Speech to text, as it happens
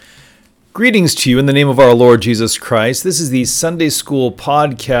Greetings to you in the name of our Lord Jesus Christ. This is the Sunday School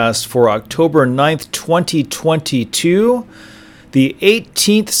podcast for October 9th, 2022, the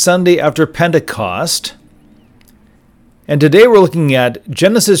 18th Sunday after Pentecost. And today we're looking at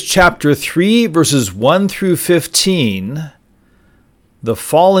Genesis chapter 3, verses 1 through 15, the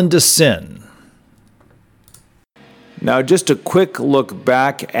fall into sin. Now, just a quick look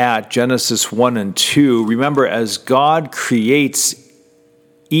back at Genesis 1 and 2. Remember, as God creates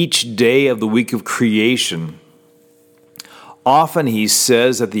each day of the week of creation, often he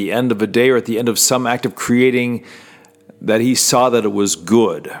says at the end of a day or at the end of some act of creating that he saw that it was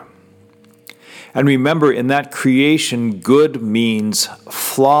good. And remember, in that creation, good means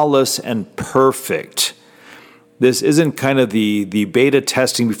flawless and perfect. This isn't kind of the beta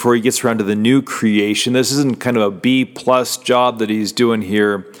testing before he gets around to the new creation. This isn't kind of a B+ job that he's doing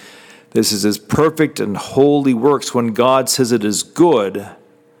here. This is his perfect and holy works. When God says it is good,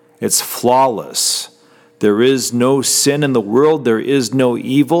 it's flawless. There is no sin in the world, there is no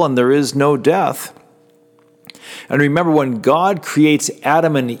evil, and there is no death. And remember, when God creates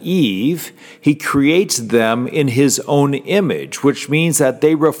Adam and Eve, he creates them in his own image, which means that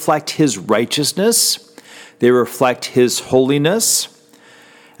they reflect his righteousness, they reflect his holiness.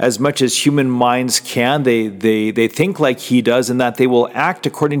 As much as human minds can, they think like he does, and that they will act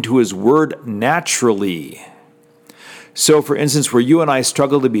according to his word naturally. So, for instance, where you and I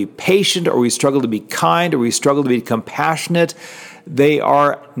struggle to be patient, or we struggle to be kind, or we struggle to be compassionate, they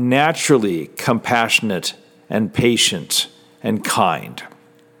are naturally compassionate and patient and kind.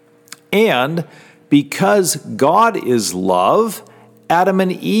 And because God is love, Adam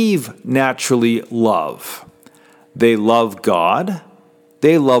and Eve naturally love. They love God,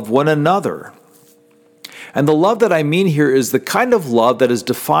 they love one another. And the love that I mean here is the kind of love that is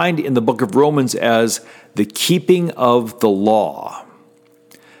defined in the book of Romans as the keeping of the law.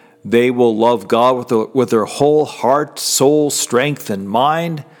 They will love God with their whole heart, soul, strength, and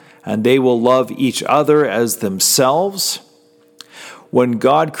mind, and they will love each other as themselves. When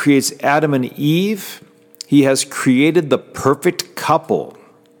God creates Adam and Eve, he has created the perfect couple.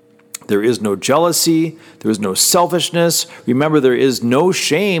 There is no jealousy, there is no selfishness. Remember, there is no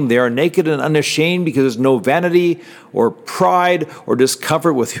shame. They are naked and unashamed because there's no vanity or pride or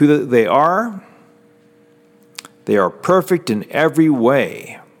discomfort with who they are. They are perfect in every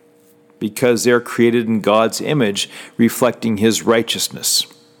way because they are created in God's image, reflecting his righteousness.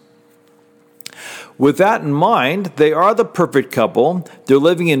 With that in mind, they are the perfect couple. They're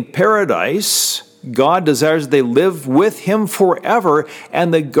living in paradise. God desires that they live with him forever,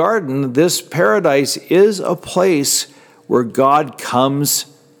 and the garden, this paradise, is a place where God comes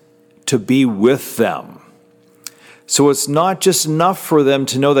to be with them. So it's not just enough for them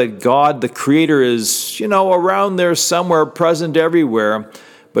to know that God, the Creator, is, around there somewhere, present everywhere,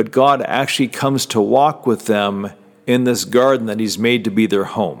 but God actually comes to walk with them in this garden that he's made to be their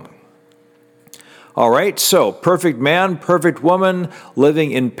home. All right, so perfect man, perfect woman,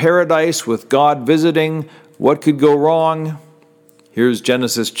 living in paradise with God visiting. What could go wrong? Here's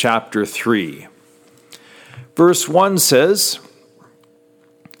Genesis chapter 3. Verse 1 says,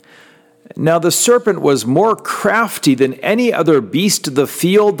 "Now the serpent was more crafty than any other beast of the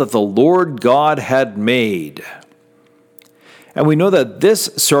field that the Lord God had made." And we know that this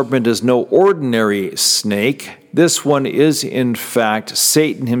serpent is no ordinary snake. This one is, in fact,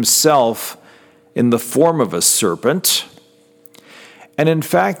 Satan himself, in the form of a serpent. And in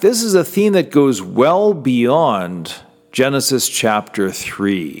fact, this is a theme that goes well beyond Genesis chapter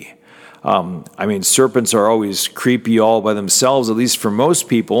 3. Serpents are always creepy all by themselves, at least for most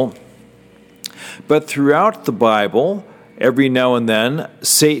people. But throughout the Bible, every now and then,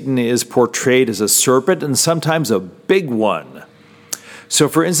 Satan is portrayed as a serpent, and sometimes a big one. So,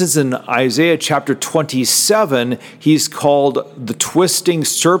 for instance, in Isaiah chapter 27, he's called the twisting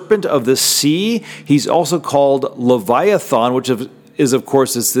serpent of the sea. He's also called Leviathan, which is of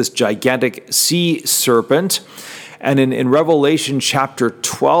course, this gigantic sea serpent. And in Revelation chapter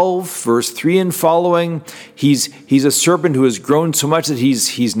 12, verse 3 and following, he's a serpent who has grown so much that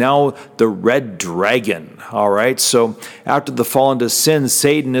he's now the red dragon. All right, so after the fall into sin,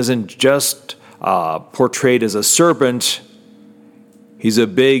 Satan isn't just portrayed as a serpent. He's a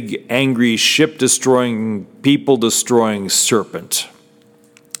big, angry, ship-destroying, people-destroying serpent.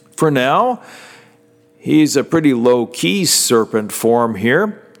 For now, he's a pretty low-key serpent form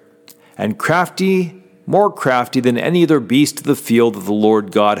here, and crafty, more crafty than any other beast of the field that the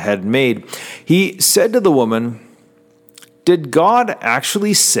Lord God had made. He said to the woman, "Did God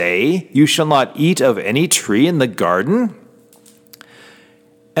actually say, 'You shall not eat of any tree in the garden'?"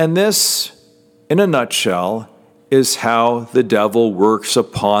 And this, in a nutshell, is how the devil works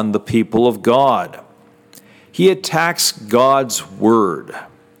upon the people of God. He attacks God's word.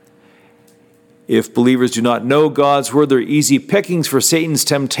 If believers do not know God's word, they're easy pickings for Satan's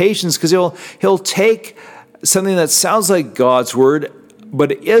temptations, because he'll take something that sounds like God's word,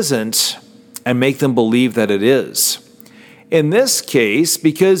 but it isn't, and make them believe that it is. In this case,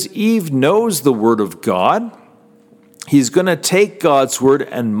 because Eve knows the word of God, he's going to take God's word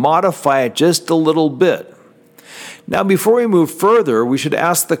and modify it just a little bit. Now, before we move further, we should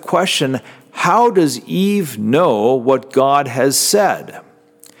ask the question, how does Eve know what God has said?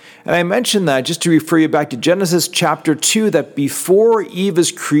 And I mention that just to refer you back to Genesis chapter 2, that before Eve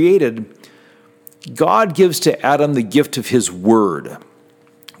is created, God gives to Adam the gift of his word.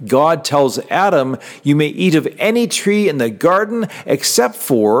 God tells Adam, you may eat of any tree in the garden except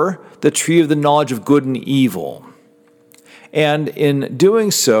for the tree of the knowledge of good and evil. And in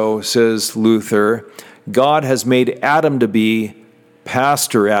doing so, says Luther, God has made Adam to be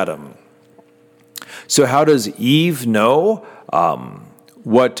Pastor Adam. So how does Eve know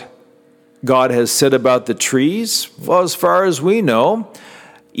what God has said about the trees? Well, as far as we know,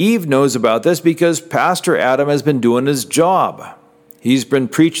 Eve knows about this because Pastor Adam has been doing his job. He's been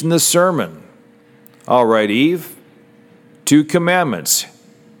preaching the sermon. All right, Eve, 2 commandments.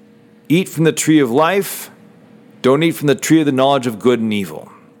 Eat from the tree of life. Don't eat from the tree of the knowledge of good and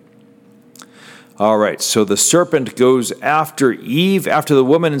evil. All right, so the serpent goes after Eve, after the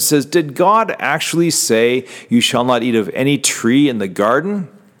woman, and says, did God actually say, you shall not eat of any tree in the garden?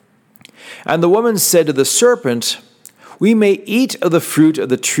 And the woman said to the serpent, we may eat of the fruit of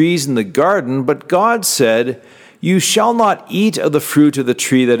the trees in the garden, but God said, you shall not eat of the fruit of the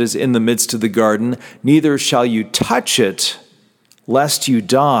tree that is in the midst of the garden, neither shall you touch it, lest you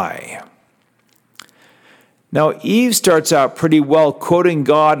die. Now, Eve starts out pretty well quoting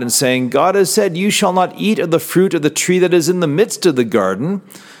God and saying, God has said, you shall not eat of the fruit of the tree that is in the midst of the garden.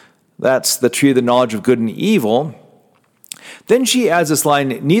 That's the tree of the knowledge of good and evil. Then she adds this line,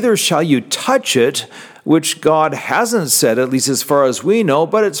 neither shall you touch it, which God hasn't said, at least as far as we know,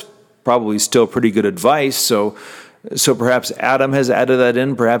 but it's probably still pretty good advice. So perhaps Adam has added that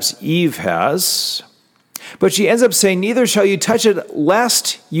in, perhaps Eve has. But she ends up saying, neither shall you touch it,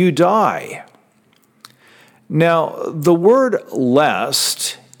 lest you die. Now, the word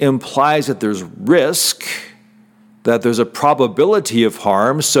lest implies that there's risk, that there's a probability of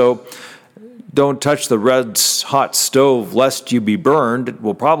harm. So don't touch the red hot stove lest you be burned. It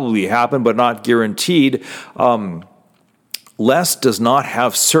will probably happen, but not guaranteed. Lest does not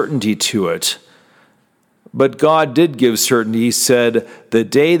have certainty to it. But God did give certainty. He said, the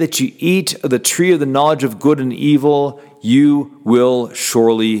day that you eat of the tree of the knowledge of good and evil, you will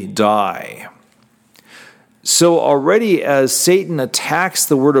surely die. So already as Satan attacks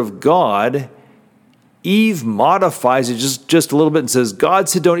the word of God, Eve modifies it just a little bit and says, God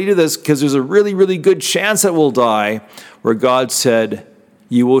said don't eat of this because there's a really, really good chance that we'll die, where God said,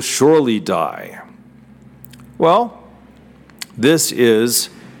 you will surely die. Well, this is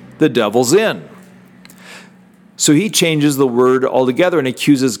the devil's in. So he changes the word altogether and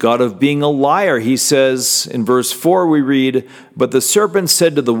accuses God of being a liar. He says in verse 4 we read, but the serpent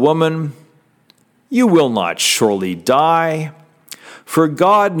said to the woman, you will not surely die, for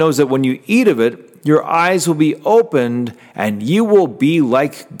God knows that when you eat of it, your eyes will be opened, and you will be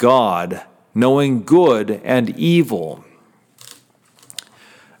like God, knowing good and evil.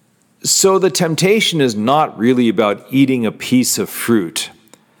 So the temptation is not really about eating a piece of fruit.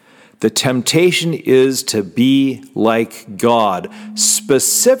 The temptation is to be like God.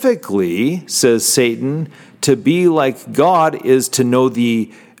 Specifically, says Satan, to be like God is to know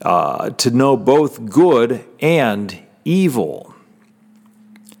both good and evil.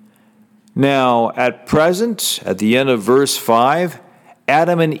 Now, at present, at the end of verse 5,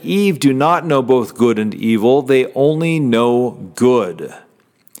 Adam and Eve do not know both good and evil. They only know good.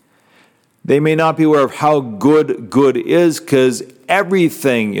 They may not be aware of how good is, because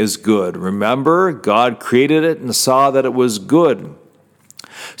everything is good. Remember, God created it and saw that it was good.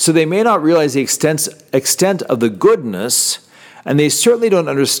 So they may not realize the extent of the goodness, and they certainly don't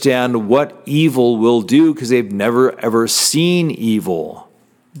understand what evil will do because they've never ever seen evil.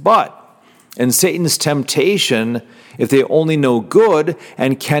 But in Satan's temptation, if they only know good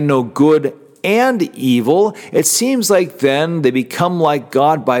and can know good and evil, it seems like then they become like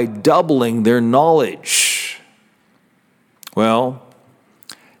God by doubling their knowledge. Well,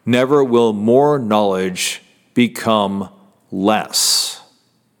 never will more knowledge become less.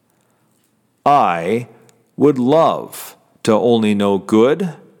 I would love to only know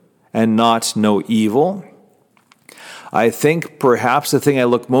good and not know evil. I think perhaps the thing I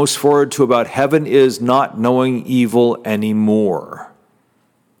look most forward to about heaven is not knowing evil anymore.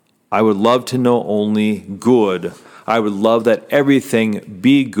 I would love to know only good. I would love that everything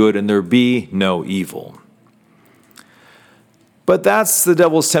be good and there be no evil. But that's the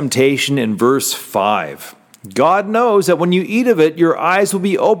devil's temptation in verse 5. God knows that when you eat of it, your eyes will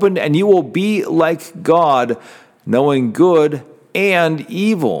be opened and you will be like God, knowing good and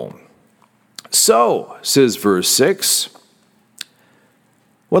evil. So, says verse 6,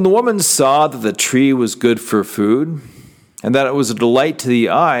 when the woman saw that the tree was good for food, and that it was a delight to the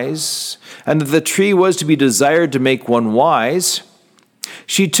eyes, and that the tree was to be desired to make one wise,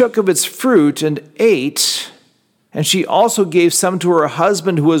 she took of its fruit and ate, and she also gave some to her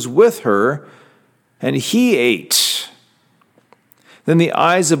husband who was with her, and he ate. Then the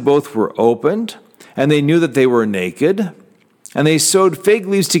eyes of both were opened, and they knew that they were naked, and they sewed fig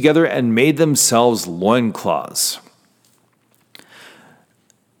leaves together and made themselves loincloths.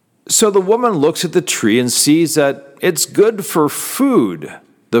 So the woman looks at the tree and sees that it's good for food.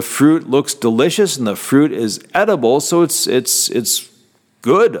 The fruit looks delicious and the fruit is edible, so it's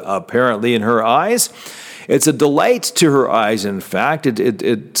good, apparently, in her eyes. It's a delight to her eyes, in fact.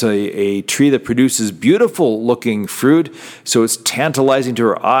 It's a tree that produces beautiful-looking fruit, so it's tantalizing to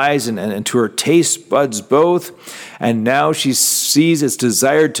her eyes and to her taste buds both. And now she sees it's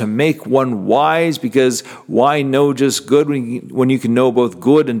desired to make one wise, because why know just good when you can know both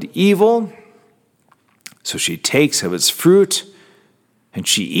good and evil? So she takes of its fruit, and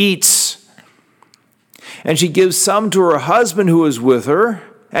she eats. And she gives some to her husband who is with her,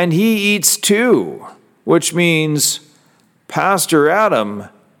 and he eats too. Which means Pastor Adam,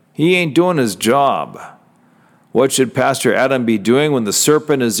 he ain't doing his job. What should Pastor Adam be doing when the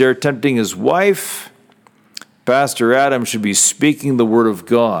serpent is there tempting his wife? Pastor Adam should be speaking the word of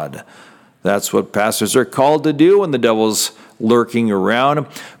God. That's what pastors are called to do when the devil's lurking around.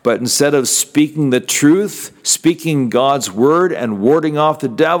 But instead of speaking the truth, speaking God's word and warding off the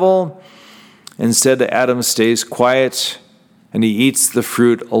devil, instead Adam stays quiet and he eats the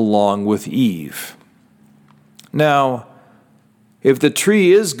fruit along with Eve. Now, if the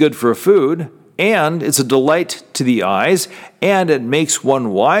tree is good for food, and it's a delight to the eyes, and it makes one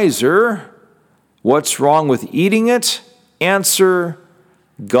wiser, what's wrong with eating it? Answer,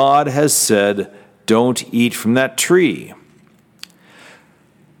 God has said, don't eat from that tree.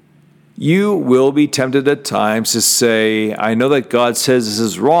 You will be tempted at times to say, I know that God says this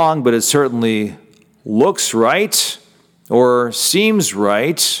is wrong, but it certainly looks right, or seems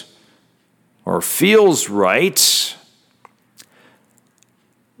right, or feels right.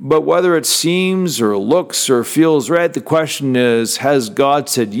 But whether it seems or looks or feels right, the question is, has God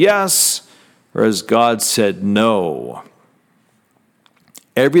said yes or has God said no?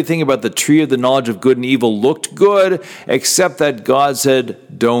 Everything about the tree of the knowledge of good and evil looked good, except that God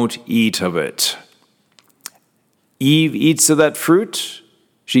said, don't eat of it. Eve eats of that fruit.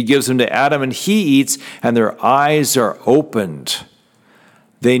 She gives them to Adam, and he eats, and their eyes are opened.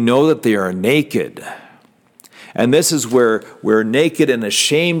 They know that they are naked. And this is where naked and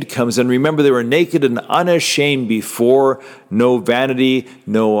ashamed comes in. Remember, they were naked and unashamed before. No vanity,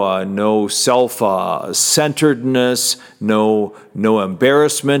 no self-centeredness, no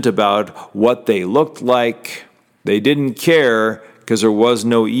embarrassment about what they looked like. They didn't care because there was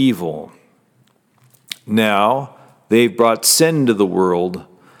no evil. Now, they've brought sin into the world.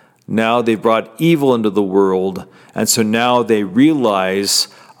 Now they've brought evil into the world. And so now they realize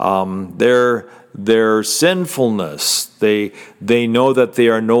their sinfulness. They know that they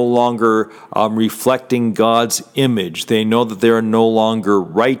are no longer reflecting God's image. They know that they are no longer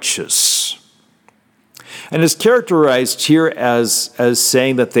righteous. And it's characterized here as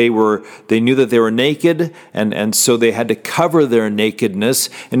saying that they knew that they were naked, and so they had to cover their nakedness.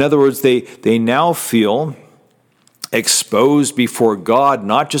 In other words, they now feel exposed before God,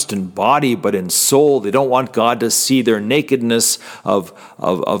 not just in body, but in soul. They don't want God to see their nakedness of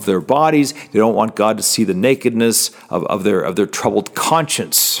their bodies. They don't want God to see the nakedness of their troubled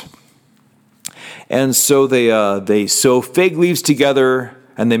conscience. And so they sew fig leaves together,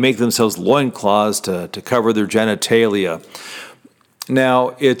 and they make themselves loincloths to cover their genitalia.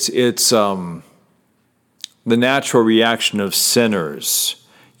 Now, it's the natural reaction of sinners.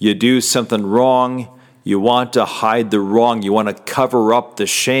 You do something wrong, you want to hide the wrong. You want to cover up the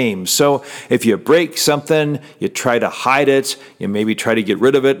shame. So if you break something, you try to hide it. You maybe try to get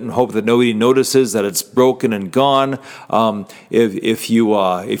rid of it and hope that nobody notices that it's broken and gone. If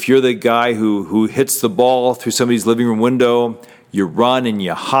you're the guy who hits the ball through somebody's living room window, you run and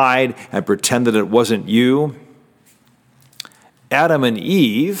you hide and pretend that it wasn't you. Adam and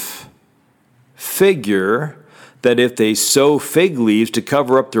Eve figure that if they sew fig leaves to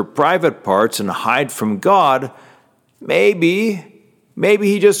cover up their private parts and hide from God, maybe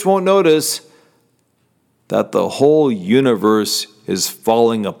he just won't notice that the whole universe is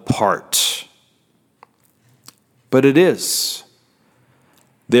falling apart. But it is.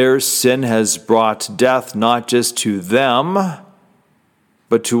 Their sin has brought death not just to them,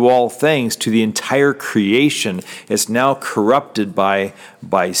 but to all things, to the entire creation. It's now corrupted by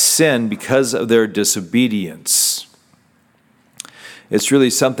sin because of their disobedience. It's really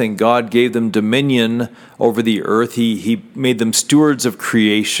something. God gave them dominion over the earth. He made them stewards of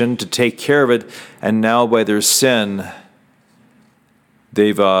creation to take care of it, and now by their sin,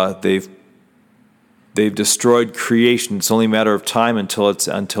 they've destroyed creation. It's only a matter of time until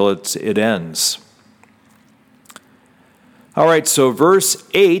it ends. All right, so verse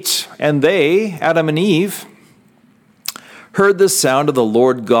 8, and they, Adam and Eve, heard the sound of the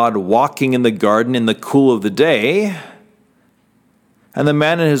Lord God walking in the garden in the cool of the day. And the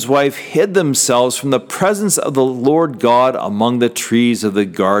man and his wife hid themselves from the presence of the Lord God among the trees of the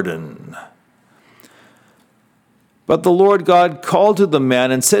garden. But the Lord God called to the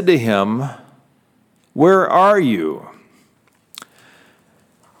man and said to him, "Where are you?"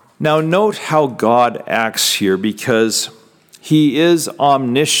 Now note how God acts here, because he is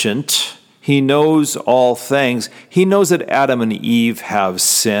omniscient. He knows all things. He knows that Adam and Eve have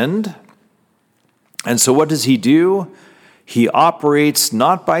sinned. And so what does he do? He operates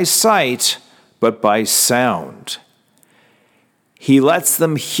not by sight, but by sound. He lets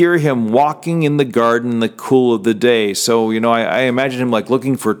them hear him walking in the garden in the cool of the day. So, I imagine him like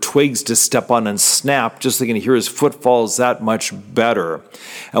looking for twigs to step on and snap, just so they can hear his footfalls that much better.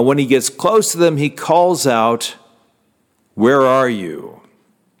 And when he gets close to them, he calls out, "Where are you?"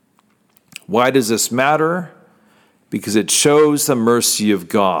 Why does this matter? Because it shows the mercy of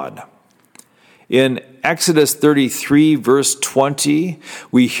God. In Exodus 33, verse 20,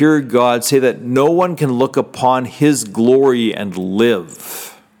 we hear God say that no one can look upon his glory and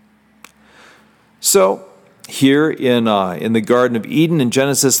live. So, here in the Garden of Eden in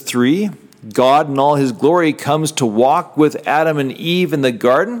Genesis 3, God in all his glory comes to walk with Adam and Eve in the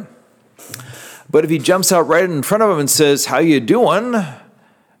garden. But if he jumps out right in front of them and says, "How you doing?"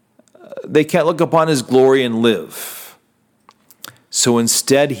 they can't look upon his glory and live. So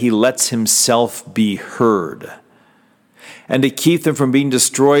instead, he lets himself be heard. And to keep them from being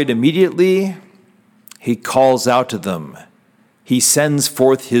destroyed immediately, he calls out to them. He sends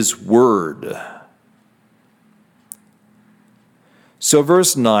forth his word. So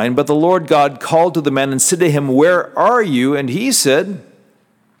verse 9, "But the Lord God called to the man and said to him, 'Where are you?' And he said,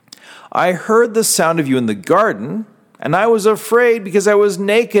 'I heard the sound of you in the garden, and I was afraid because I was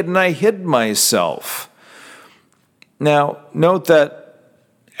naked and I hid myself.'" Now, note that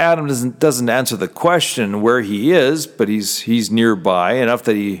Adam doesn't answer the question where he is, but he's nearby enough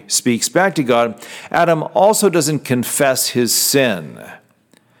that he speaks back to God. Adam also doesn't confess his sin.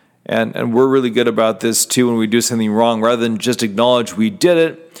 And we're really good about this too when we do something wrong. Rather than just acknowledge we did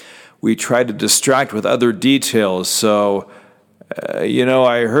it, we try to distract with other details. So,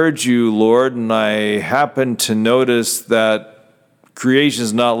 I heard you, Lord, and I happened to notice that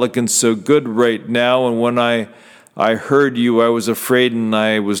creation's not looking so good right now, and when I heard you, I was afraid and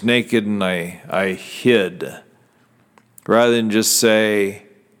I was naked and I hid. Rather than just say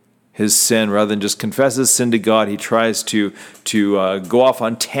his sin, rather than just confess his sin to God, he tries to go off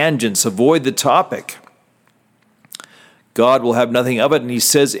on tangents, avoid the topic. God will have nothing of it, and he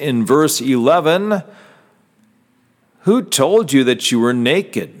says in verse 11, "Who told you that you were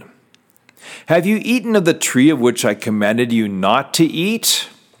naked? Have you eaten of the tree of which I commanded you not to eat?"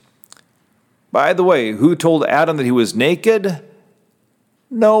 By the way, who told Adam that he was naked?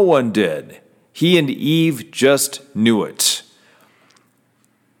 No one did. He and Eve just knew it.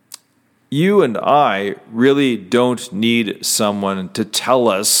 You and I really don't need someone to tell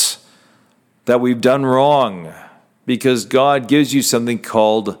us that we've done wrong, because God gives you something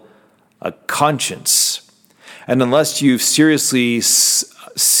called a conscience. And unless you've seriously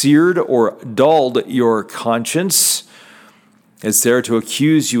seared or dulled your conscience, it's there to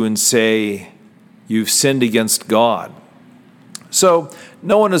accuse you and say, you've sinned against God. So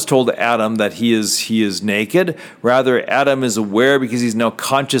no one has told Adam that he is naked. Rather, Adam is aware because he's now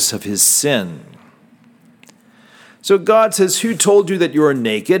conscious of his sin. So God says, "Who told you that you are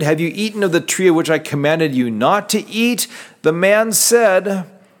naked? Have you eaten of the tree of which I commanded you not to eat?" The man said,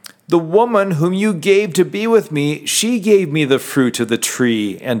 "The woman whom you gave to be with me, she gave me the fruit of the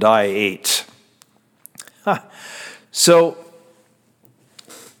tree, and I ate." So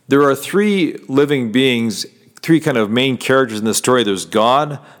there are three living beings, three kind of main characters in the story. There's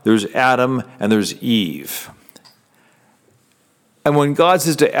God, there's Adam, and there's Eve. And when God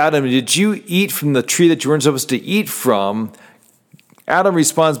says to Adam, did you eat from the tree that you weren't supposed to eat from? Adam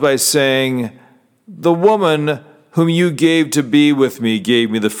responds by saying, the woman whom you gave to be with me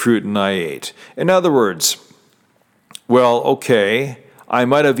gave me the fruit and I ate. In other words, well, okay, I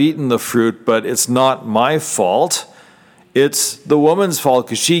might have eaten the fruit, but it's not my fault. It's the woman's fault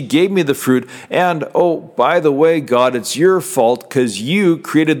because she gave me the fruit. And, oh, by the way, God, it's your fault because you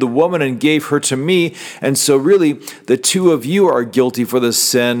created the woman and gave her to me. And so really, the two of you are guilty for the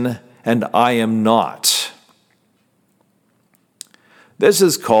sin, and I am not. This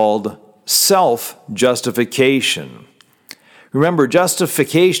is called self-justification. Remember,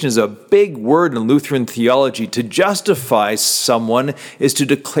 justification is a big word in Lutheran theology. To justify someone is to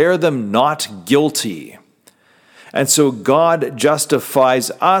declare them not guilty. And so God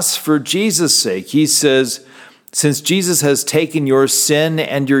justifies us for Jesus' sake. He says, since Jesus has taken your sin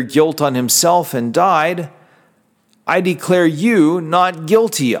and your guilt on himself and died, I declare you not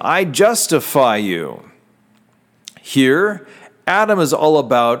guilty. I justify you. Here, Adam is all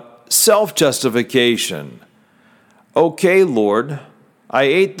about self-justification. Okay, Lord, I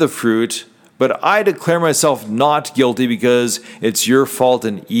ate the fruit, but I declare myself not guilty because it's your fault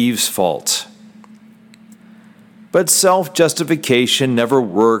and Eve's fault. But self-justification never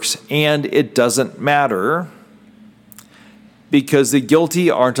works, and it doesn't matter because the guilty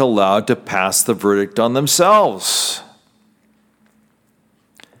aren't allowed to pass the verdict on themselves.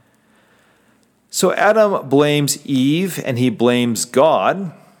 So Adam blames Eve, and he blames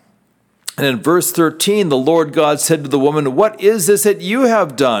God. And in verse 13, the Lord God said to the woman, what is this that you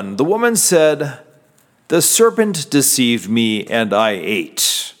have done? The woman said, the serpent deceived me, and I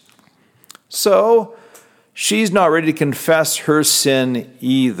ate. So she's not ready to confess her sin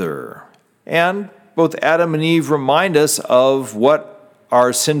either. And both Adam and Eve remind us of what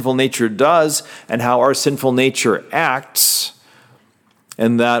our sinful nature does and how our sinful nature acts.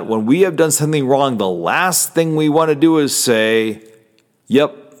 And that when we have done something wrong, the last thing we want to do is say,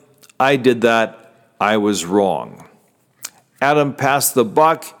 yep, I did that. I was wrong. Adam passed the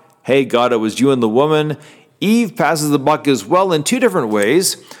buck. Hey, God, it was you and the woman. Eve passes the buck as well in two different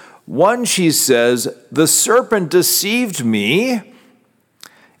ways. One, she says, the serpent deceived me.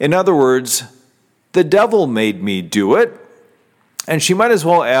 In other words, the devil made me do it. And she might as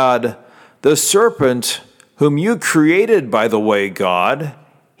well add, the serpent whom you created, by the way, God,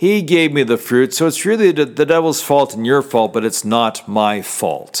 he gave me the fruit. So it's really the devil's fault and your fault, but it's not my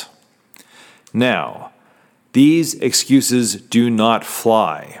fault. Now, these excuses do not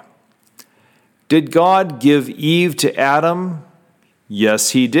fly. Did God give Eve to Adam?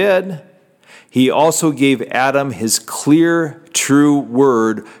 Yes, he did. He also gave Adam his clear, true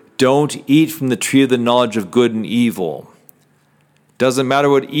word, don't eat from the tree of the knowledge of good and evil. Doesn't matter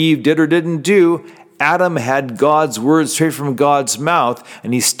what Eve did or didn't do, Adam had God's word straight from God's mouth,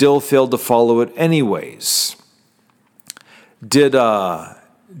 and he still failed to follow it anyways. Did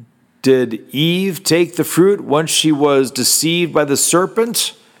Eve take the fruit once she was deceived by the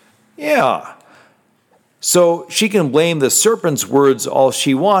serpent? Yeah. So she can blame the serpent's words all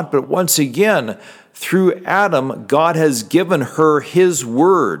she wants, but once again, through Adam, God has given her his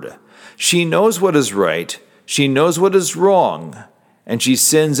word. She knows what is right, she knows what is wrong, and she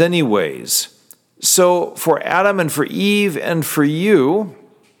sins anyways. So for Adam and for Eve and for you,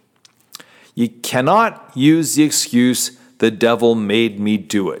 you cannot use the excuse, the devil made me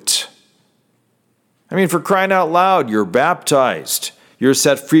do it. I mean, for crying out loud, you're baptized. You're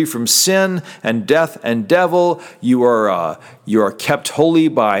set free from sin and death and devil. You are kept holy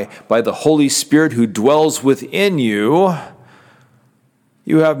by the Holy Spirit who dwells within you.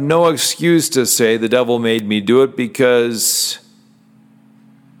 You have no excuse to say the devil made me do it because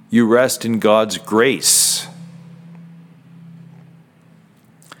you rest in God's grace.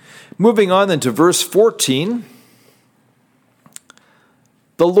 Moving on then to verse 14.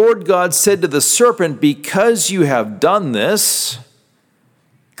 The Lord God said to the serpent, because you have done this,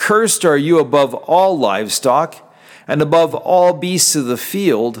 cursed are you above all livestock and above all beasts of the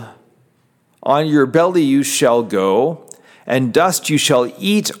field. On your belly you shall go, and dust you shall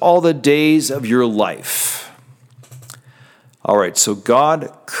eat all the days of your life. All right, so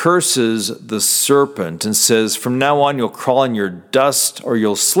God curses the serpent and says, from now on you'll crawl in your dust, or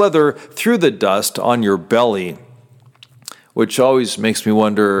you'll slither through the dust on your belly. Which always makes me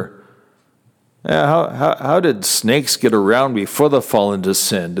wonder, how did snakes get around before the fall into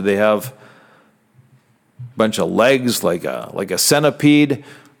sin? Do they have a bunch of legs like a centipede?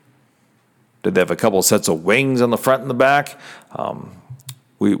 Did they have a couple sets of wings on the front and the back?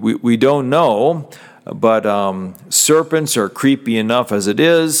 We don't know, But serpents are creepy enough as it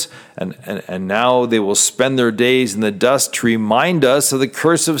is, and now they will spend their days in the dust to remind us of the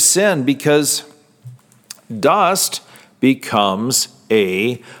curse of sin, because dust becomes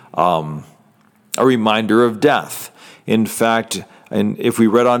a reminder of death. In fact, and if we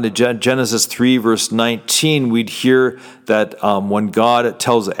read on to Genesis 3, verse 19, we'd hear that when God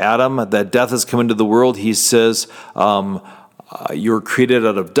tells Adam that death has come into the world, he says, you're created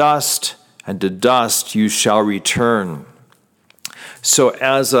out of dust, and to dust you shall return. So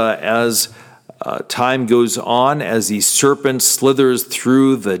as time goes on, as the serpent slithers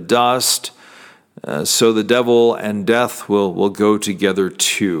through the dust, so the devil and death will go together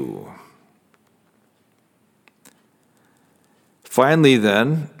too. Finally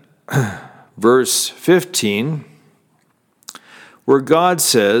then, verse 15, where God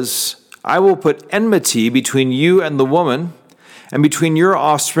says, I will put enmity between you and the woman, and between your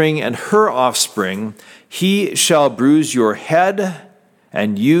offspring and her offspring. He shall bruise your head,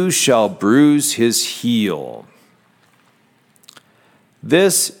 and you shall bruise his heel.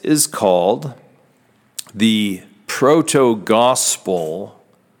 This is called the proto-gospel,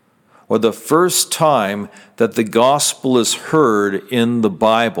 or the first time that the gospel is heard in the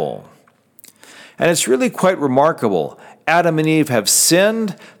Bible. And it's really quite remarkable. Adam and Eve have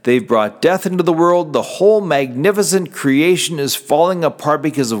sinned. They've brought death into the world. The whole magnificent creation is falling apart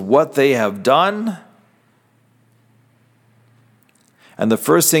because of what they have done. And the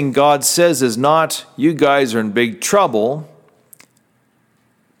first thing God says is not, you guys are in big trouble,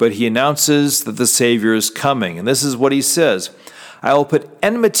 but he announces that the Savior is coming. And this is what he says, I will put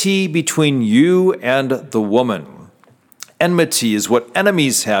enmity between you and the woman. Enmity is what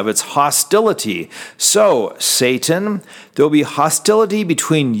enemies have. It's hostility. So, Satan, there will be hostility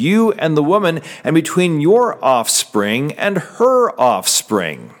between you and the woman, and between your offspring and her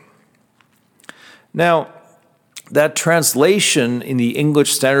offspring. Now, that translation in the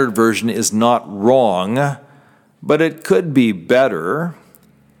English Standard Version is not wrong, but it could be better,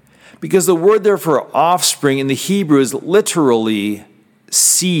 because the word there for offspring in the Hebrew is literally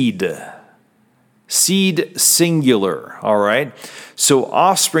seed. Seed singular, all right? So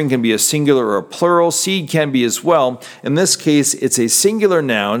offspring can be a singular or a plural. Seed can be as well. In this case, it's a singular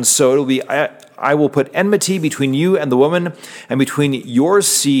noun, so it'll be, I will put enmity between you and the woman, and between your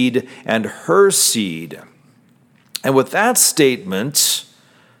seed and her seed. And with that statement,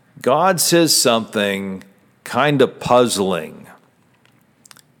 God says something kind of puzzling.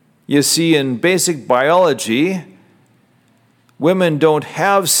 You see, in basic biology, women don't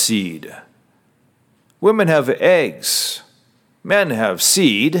have seed. Women have eggs. Men have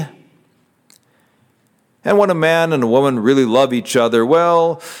seed. And when a man and a woman really love each other,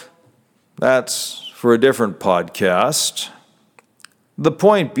 well, that's for a different podcast. The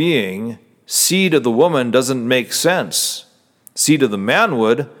point being, seed of the woman doesn't make sense. Seed of the man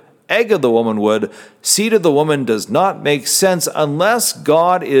would. Egg of the woman would. Seed of the woman does not make sense unless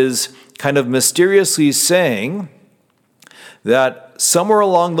God is kind of mysteriously saying that somewhere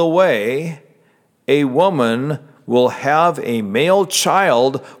along the way, a woman will have a male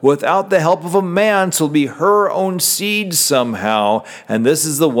child without the help of a man, so it'll be her own seed somehow, and this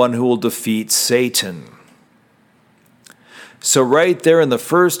is the one who will defeat Satan. So right there in the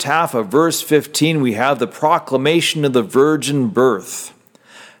first half of verse 15, we have the proclamation of the virgin birth,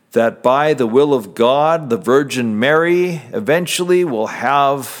 that by the will of God, the Virgin Mary eventually will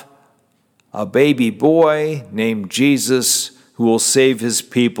have a baby boy named Jesus who will save his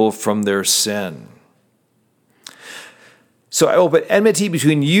people from their sin. So I will put enmity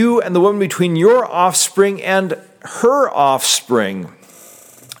between you and the woman, between your offspring and her offspring.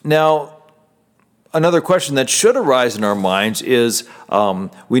 Now, another question that should arise in our minds is,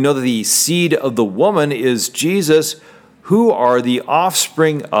 we know that the seed of the woman is Jesus. Who are the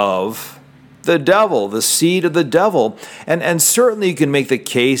offspring of the devil, the seed of the devil? And certainly you can make the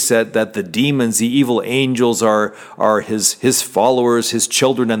case that the demons, the evil angels, are his followers, his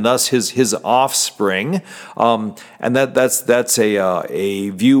children, and thus his offspring. And that's a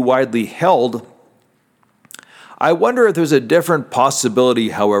view widely held. I wonder if there's a different possibility,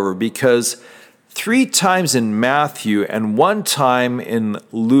 however, because 3 times in Matthew and 1 time in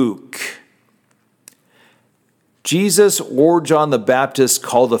Luke, Jesus or John the Baptist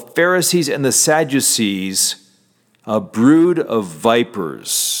called the Pharisees and the Sadducees a brood of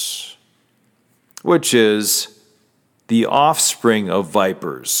vipers, which is the offspring of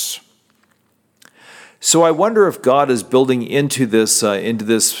vipers. So I wonder if God is building into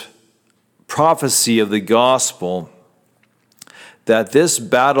this prophecy of the gospel that this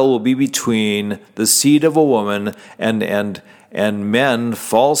battle will be between the seed of a woman and and men,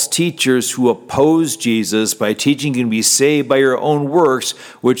 false teachers who oppose Jesus by teaching you can be saved by your own works,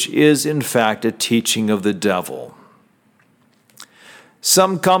 which is in fact a teaching of the devil.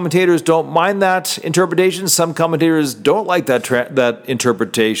 Some commentators don't mind that interpretation. Some commentators don't like that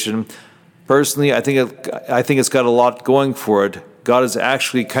interpretation. Personally, I think it's got a lot going for it. God is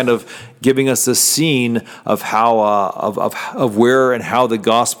actually kind of giving us the scene of how of where and how the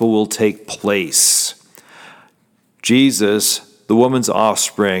gospel will take place. Jesus, the woman's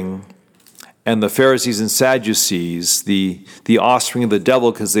offspring, and the Pharisees and Sadducees, the offspring of the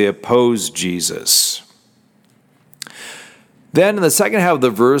devil, because they oppose Jesus. Then in the second half of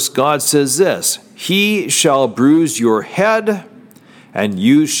the verse, God says this: "He shall bruise your head, and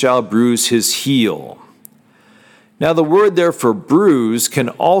you shall bruise his heel." Now the word there for bruise can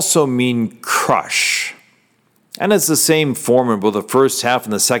also mean crush. And it's the same form in both the first half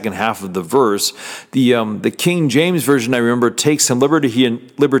and the second half of the verse. The King James Version, I remember, takes some liberty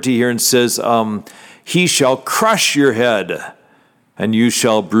here and says, "He shall crush your head, and you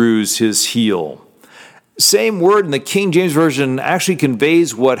shall bruise his heel." Same word in the King James Version actually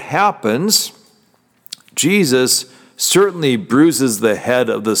conveys what happens. Jesus certainly bruises the head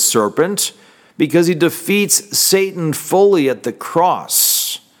of the serpent because he defeats Satan fully at the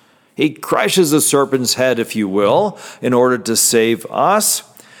cross. He crushes the serpent's head, if you will, in order to save us.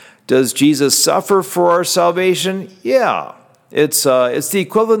 Does Jesus suffer for our salvation? Yeah. It's the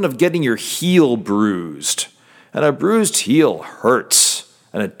equivalent of getting your heel bruised. And a bruised heel hurts,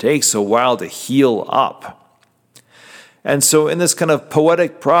 and it takes a while to heal up. And so in this kind of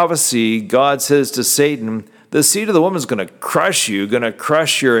poetic prophecy, God says to Satan, the seed of the woman is going to crush you, going to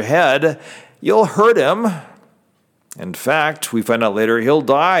crush your head. You'll hurt him. In fact, we find out later he'll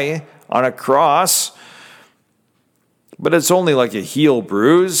die on a cross. But it's only like a heel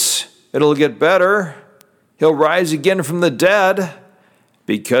bruise. It'll get better. He'll rise again from the dead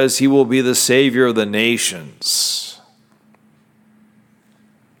because he will be the Savior of the nations.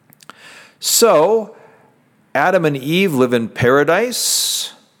 So, Adam and Eve live in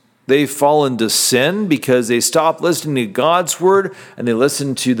paradise. They fall into sin because they stop listening to God's word and they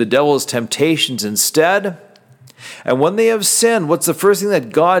listen to the devil's temptations instead. And when they have sinned, what's the first thing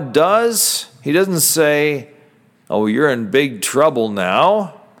that God does? He doesn't say, "Oh, you're in big trouble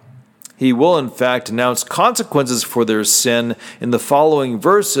now." He will, in fact, announce consequences for their sin in the following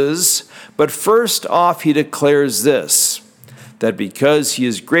verses. But first off, he declares this, that because he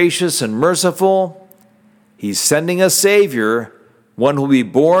is gracious and merciful, he's sending a Savior, one who will be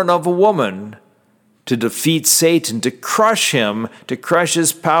born of a woman, to defeat Satan, to crush him, to crush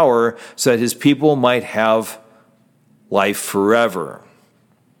his power, so that his people might have life forever.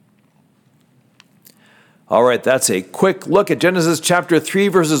 All right, that's a quick look at Genesis chapter 3,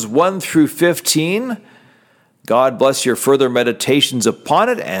 verses 1 through 15. God bless your further meditations upon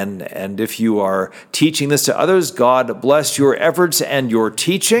it, and if you are teaching this to others, God bless your efforts and your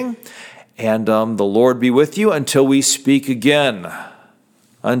teaching, and the Lord be with you until we speak again.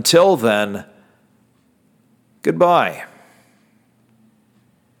 Until then, goodbye.